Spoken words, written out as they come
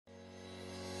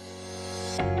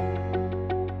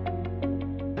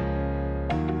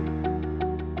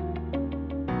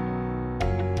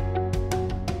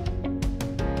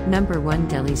Number 1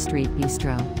 Delhi Street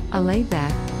Bistro. A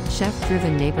laid-back,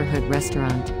 chef-driven neighborhood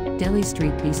restaurant, Delhi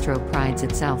Street Bistro prides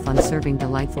itself on serving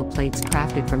delightful plates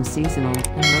crafted from seasonal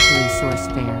and locally sourced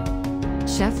fare.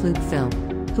 Chef Luke Philp,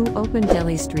 who opened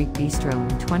Delhi Street Bistro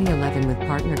in 2011 with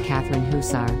partner Catherine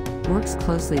Hussar, works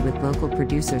closely with local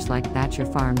producers like Thatcher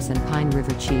Farms and Pine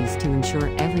River Cheese to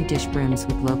ensure every dish brims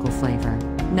with local flavor.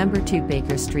 Number 2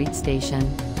 Baker Street Station.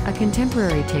 A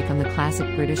contemporary take on the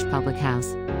classic British public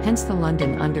house, hence the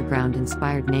London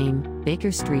Underground-inspired name,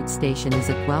 Baker Street Station is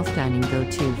a Guelph dining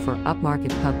go-to for upmarket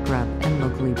pub grub and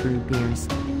locally brewed beers.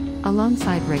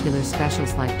 Alongside regular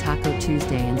specials like Taco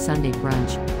Tuesday and Sunday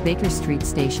brunch, Baker Street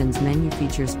Station's menu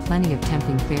features plenty of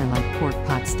tempting fare like pork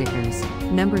pot stickers.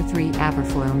 Number 3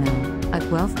 Aberfoyle Mill. A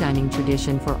Guelph dining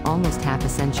tradition for almost half a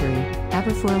century,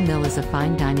 Aberfoyle Mill is a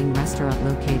fine dining restaurant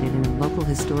located in a local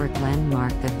historic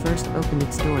landmark that first opened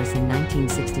its doors in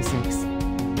 1966.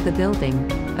 The building,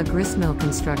 a gristmill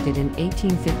constructed in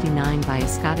 1859 by a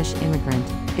Scottish immigrant,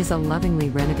 is a lovingly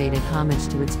renovated homage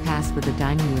to its past with a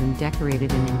dining room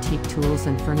decorated in antique tools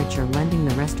and furniture lending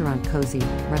the restaurant cozy,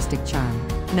 rustic charm.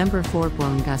 Number 4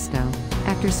 Buon Gusto.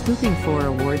 After scooping 4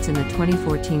 awards in the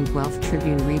 2014 Guelph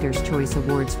Tribune Reader's Choice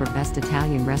Awards for Best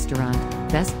Italian Restaurant,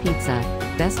 Best Pizza,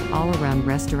 Best All-Around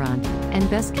Restaurant, and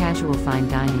Best Casual Fine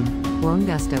Dining, Buon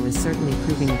Gusto is certainly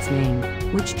proving its name,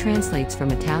 which translates from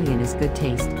Italian as good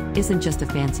taste, isn't just a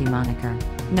fancy moniker.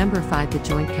 Number 5 The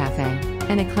Joint Cafe.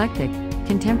 An eclectic,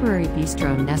 contemporary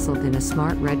bistro nestled in a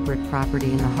smart red brick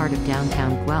property in the heart of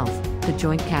downtown Guelph, The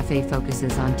Joint Cafe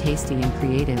focuses on tasty and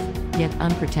creative, yet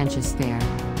unpretentious fare.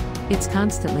 Its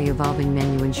constantly evolving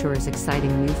menu ensures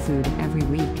exciting new food every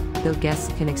week, though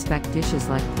guests can expect dishes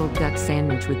like pulled duck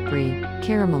sandwich with brie,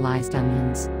 caramelized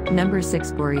onions. Number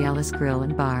 6 Borealis Grill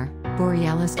and Bar.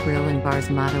 Borealis Grill and Bar's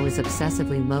motto is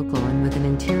obsessively local, and with an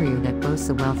interior that boasts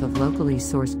a wealth of locally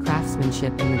sourced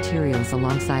craftsmanship and materials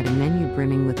alongside a menu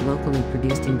brimming with locally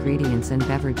produced ingredients and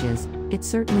beverages, it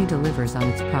certainly delivers on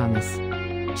its promise.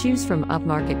 Choose from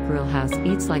upmarket grill house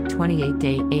eats like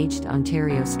 28-day aged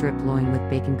Ontario strip loin with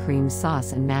bacon cream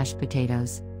sauce and mashed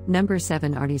potatoes. Number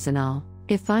 7 Artisanal.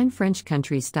 If fine French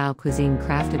country-style cuisine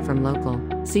crafted from local,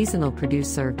 seasonal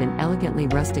produce served in elegantly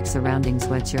rustic surroundings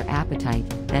whets your appetite,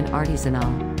 then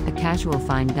Artisanal, a casual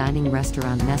fine dining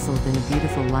restaurant nestled in a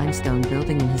beautiful limestone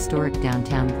building in historic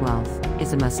downtown Guelph,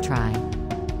 is a must-try.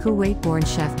 Kuwait-born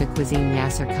chef de cuisine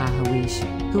Yasser Kahawish,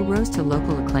 who rose to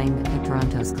local acclaim at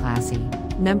Toronto's Classy.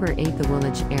 Number 8 The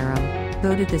Woolwich Arrow.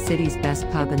 Voted the city's best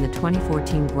pub in the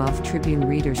 2014 Guelph Tribune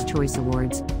Reader's Choice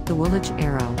Awards, the Woolwich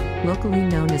Arrow, locally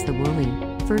known as the Woolly,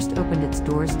 first opened its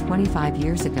doors 25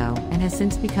 years ago and has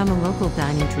since become a local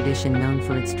dining tradition known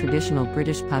for its traditional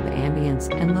British pub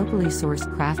ambience and locally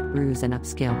sourced craft brews and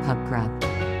upscale pub grub.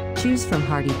 Choose from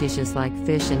hearty dishes like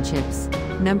fish and chips.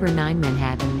 Number 9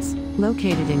 Manhattan's.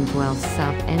 Located in Guelph's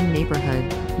South End neighborhood,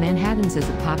 Manhattan's is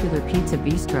a popular pizza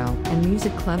bistro and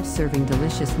music club serving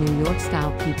delicious New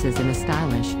York-style pizzas in a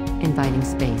stylish, inviting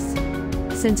space.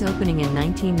 Since opening in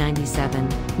 1997,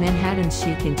 Manhattan's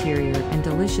chic interior and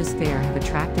delicious fare have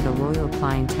attracted a loyal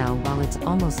clientele, while its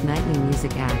almost nightly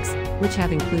music acts, which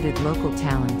have included local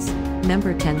talents.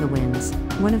 Number 10 The Winds.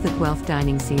 One of the Guelph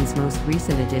dining scene's most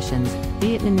recent additions,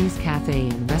 Vietnamese cafe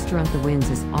and restaurant The Winds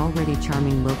is already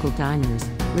charming local diners,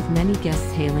 with many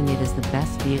guests hailing it as the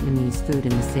best Vietnamese food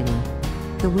in the city.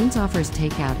 The Winds offers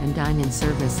takeout and dine-in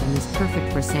service and is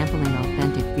perfect for sampling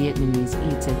authentic Vietnamese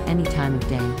eats at any time of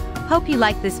day. Hope you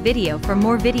like this video. For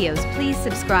more videos, please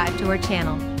subscribe to our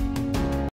channel.